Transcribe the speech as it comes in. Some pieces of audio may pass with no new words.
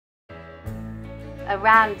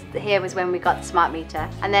around here was when we got the smart meter,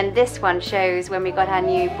 and then this one shows when we got our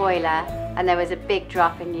new boiler, and there was a big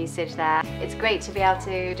drop in usage there. It's great to be able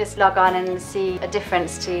to just log on and see a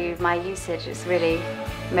difference to my usage. It's really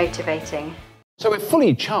motivating. So if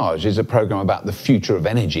Fully Charged is a programme about the future of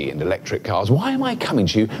energy and electric cars, why am I coming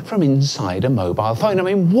to you from inside a mobile phone? I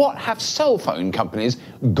mean, what have cell phone companies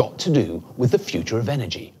got to do with the future of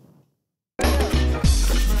energy?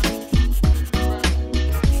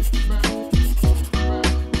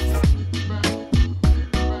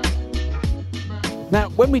 Now,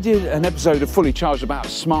 when we did an episode of Fully Charged about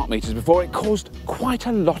smart meters before, it caused quite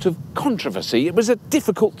a lot of controversy. It was a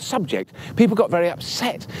difficult subject. People got very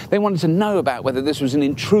upset. They wanted to know about whether this was an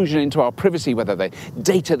intrusion into our privacy, whether the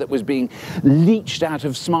data that was being leached out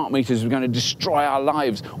of smart meters was going to destroy our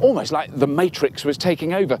lives, almost like the Matrix was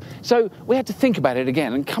taking over. So we had to think about it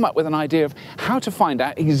again and come up with an idea of how to find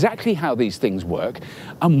out exactly how these things work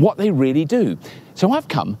and what they really do. So I've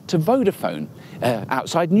come to Vodafone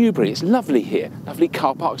outside Newbury. It's lovely here, lovely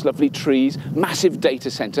car parks, lovely trees, massive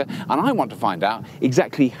data centre, and I want to find out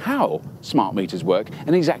exactly how smart meters work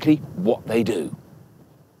and exactly what they do.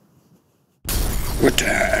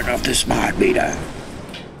 Return of the smart meter.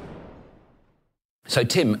 So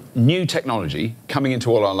Tim, new technology coming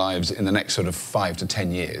into all our lives in the next sort of 5 to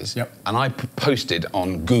 10 years. Yep. And I posted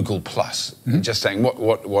on Google Plus, just saying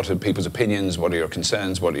what are people's opinions, what are your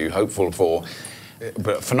concerns, what are you hopeful for?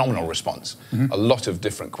 But a phenomenal response, a lot of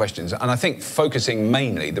different questions, and I think focusing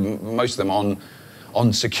mainly, most of them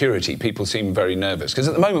on security. People seem very nervous because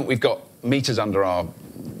at the moment we've got meters under our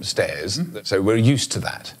stairs, so we're used to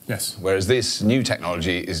that. Yes. Whereas this new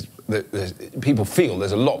technology is that people feel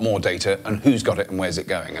there's a lot more data and who's got it and where's it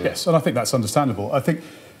going. And yes, and I think that's understandable. I think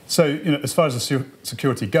so. You know, as far as the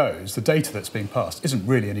security goes, the data that's being passed isn't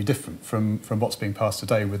really any different from what's being passed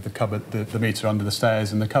today with the cupboard, the meter under the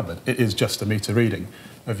stairs in the cupboard. It is just a meter reading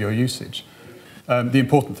of your usage. The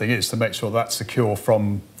important thing is to make sure that's secure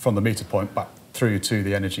from the meter point back through to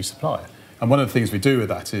the energy supplier. And one of the things we do with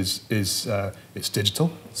that is it's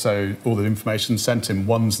digital, so all the information sent in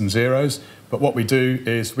ones and zeros. But what we do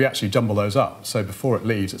is we actually jumble those up. So before it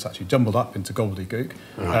leaves, it's actually jumbled up into gobbledygook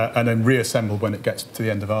and then reassembled when it gets to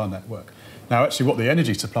the end of our network. Now, actually, what the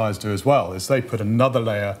energy suppliers do as well is they put another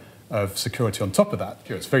layer of security on top of that.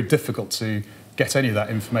 It's very difficult to get any of that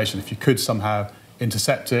information. If you could somehow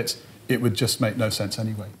intercept it, it would just make no sense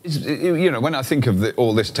anyway. You know, when I think of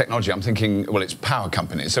all this technology, I'm thinking, well, it's power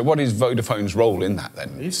companies. So what is Vodafone's role in that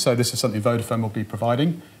then? So this is something Vodafone will be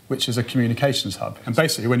providing, which is a communications hub. And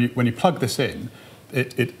basically, when you plug this in,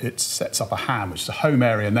 it sets up a HAM, which is a home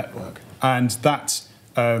area network. And that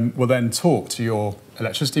will then talk to your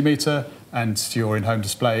electricity meter and to your in-home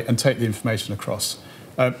display and take the information across.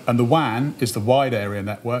 And the WAN is the wide area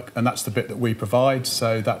network, and that's the bit that we provide.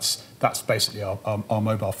 So that's basically our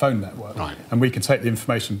mobile phone network. Right. And we can take the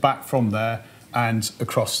information back from there and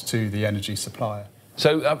across to the energy supplier.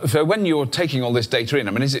 So, so when you're taking all this data in,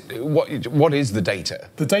 I mean, what is the data?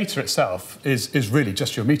 The data itself is really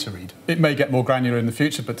just your meter read. It may get more granular in the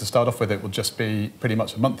future, but to start off with, it will just be pretty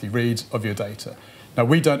much a monthly read of your data. Now,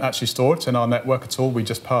 we don't actually store it in our network at all. We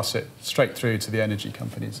just pass it straight through to the energy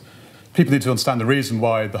companies. People need to understand the reason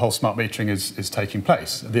why the whole smart metering is taking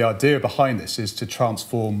place. The idea behind this is to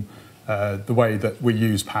transform the way that we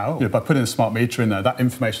use power. You know, by putting a smart meter in there, that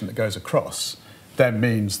information that goes across then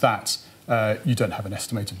means that you don't have an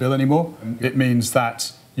estimated bill anymore. It means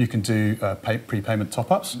that you can do prepayment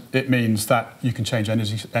top-ups. It means that you can change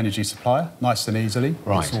energy supplier nice and easily.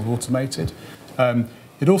 Right. It's all automated.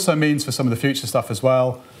 It also means for some of the future stuff as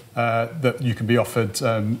well that you can be offered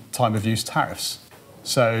time of use tariffs.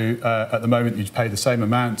 So at the moment you pay the same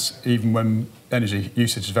amount even when energy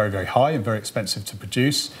usage is very, very high and very expensive to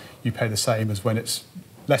produce. You pay the same as when it's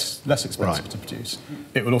less expensive to produce.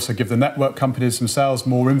 It will also give the network companies themselves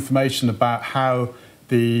more information about how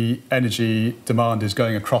the energy demand is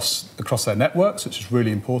going across their networks, which is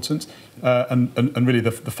really important. And really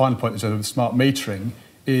the final point is with smart metering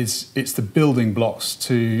is it's the building blocks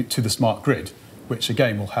to the smart grid, which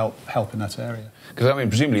again will help in that area. Because I mean,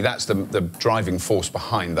 presumably that's the driving force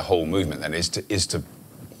behind the whole movement. Then is to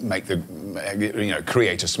make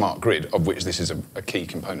create a smart grid of which this is a key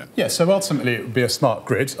component. Yeah. So ultimately, it would be a smart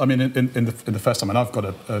grid. I mean, in the first time, and I've got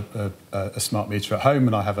a smart meter at home,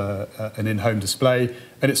 and I have an in-home display,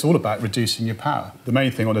 and it's all about reducing your power. The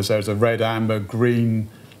main thing on is there's a red, amber, green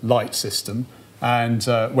light system. And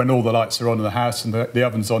when all the lights are on in the house and the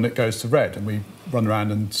oven's on, it goes to red, and we run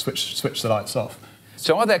around and switch the lights off.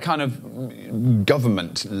 So are there kind of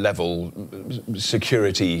government-level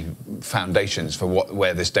security foundations for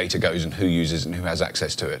where this data goes and who uses and who has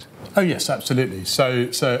access to it? Oh yes, absolutely.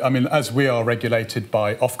 So I mean, as we are regulated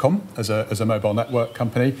by Ofcom as a mobile network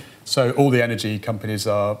company, so all the energy companies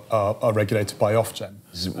are regulated by Ofgem.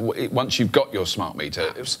 Once you've got your smart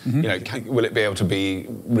meter, you know, will it be able to be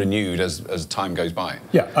renewed as time goes by?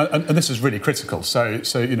 Yeah, and this is really critical. So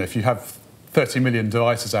you know, if you have 30 million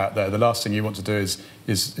devices out there, the last thing you want to do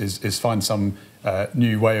is find some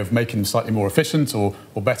new way of making them slightly more efficient or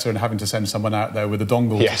better, and having to send someone out there with a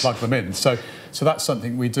dongle to plug them in. So that's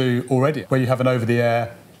something we do already, where you have an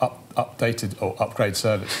over-the-air updated or upgrade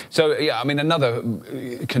service. So yeah, I mean, another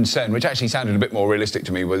concern, which actually sounded a bit more realistic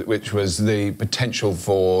to me, which was the potential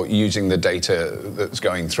for using the data that's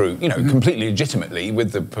going through, you know, completely legitimately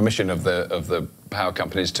with the permission of the power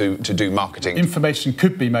companies to do marketing. Information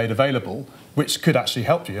could be made available, which could actually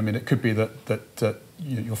help you. I mean, it could be that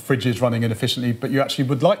your fridge is running inefficiently, but you actually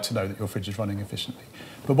would like to know that your fridge is running efficiently.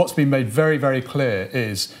 But what's been made very, very clear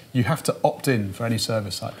is you have to opt in for any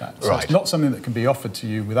service like that. So it's not something that can be offered to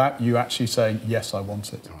you without you actually saying, yes, I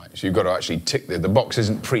want it. Right. So you've got to actually tick the box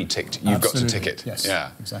isn't pre-ticked. You've got to tick it. Yes,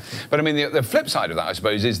 yeah, exactly. But I mean, the flip side of that, I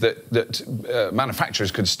suppose, is that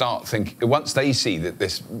manufacturers could start thinking, once they see that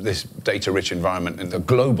this data-rich environment and the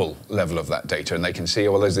global level of that data, and they can see,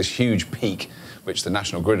 oh, well, there's this huge peak, which the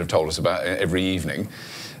National Grid have told us about every evening.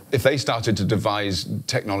 If they started to devise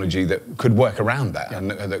technology that could work around that,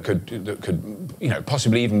 and that could, you know,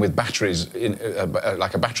 possibly even with batteries,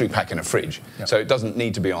 like a battery pack in a fridge, so it doesn't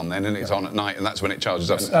need to be on then, and it's on at night, and that's when it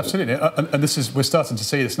charges up. Absolutely, and we're starting to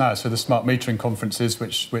see this now. So the smart metering conferences,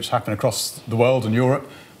 which happen across the world and Europe,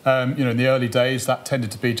 you know, in the early days, that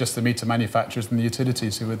tended to be just the meter manufacturers and the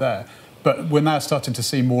utilities who were there. But we're now starting to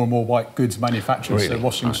see more and more white goods manufacturers, so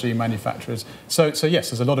washing machine manufacturers. So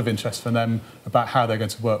yes, there's a lot of interest from them about how they're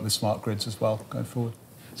going to work with smart grids as well going forward.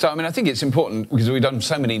 So, I mean, I think it's important because we've done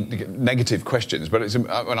so many negative questions, but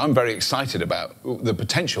I'm very excited about the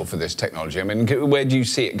potential for this technology. I mean, where do you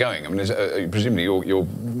see it going? I mean, presumably you're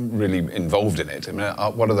really involved in it. I mean,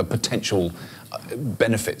 what are the potential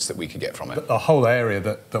benefits that we could get from it? The whole area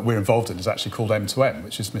that we're involved in is actually called M2M,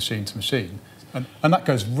 which is machine to machine. And that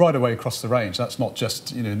goes right away across the range. That's not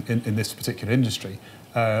just, you know, in this particular industry.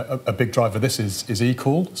 A big driver of this is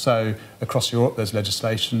e-call. So across Europe, there's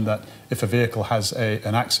legislation that if a vehicle has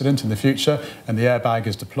an accident in the future and the airbag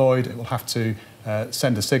is deployed, it will have to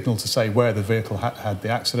send a signal to say where the vehicle had the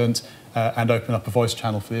accident and open up a voice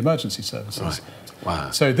channel for the emergency services. Right.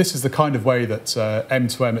 Wow. So this is the kind of way that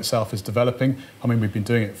M2M itself is developing. I mean, we've been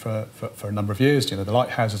doing it for a number of years. You know, the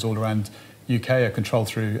lighthouses all around UK are controlled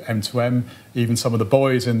through M2M. Even some of the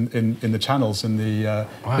buoys in the channels in the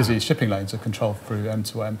busy shipping lanes are controlled through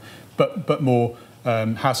M2M. But more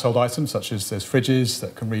household items, such as there's fridges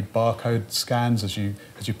that can read barcode scans as you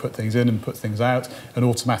put things in and put things out, and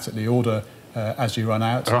automatically order as you run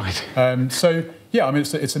out. Right. So yeah, I mean,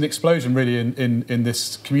 it's an explosion really in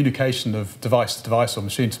this communication of device to device or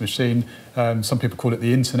machine to machine. Some people call it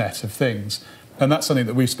the Internet of Things. And that's something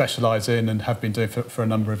that we specialise in and have been doing for a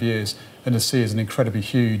number of years, and to see as an incredibly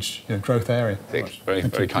huge, you know, growth area.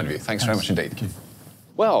 Very kind of you. Thanks very much indeed. Thank you.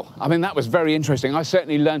 Well, I mean, that was very interesting. I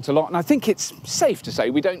certainly learnt a lot, and I think it's safe to say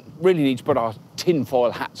we don't really need to put our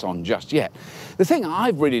tinfoil hats on just yet. The thing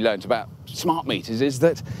I've really learnt about smart meters is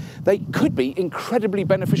that they could be incredibly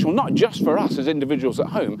beneficial, not just for us as individuals at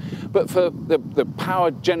home, but for the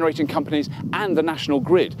power generating companies and the national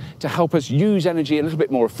grid to help us use energy a little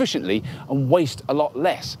bit more efficiently and waste a lot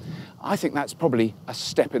less. I think that's probably a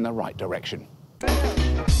step in the right direction.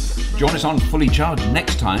 Join us on Fully Charged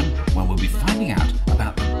next time when we'll be finding out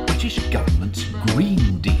about the British government's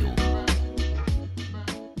Green Deal.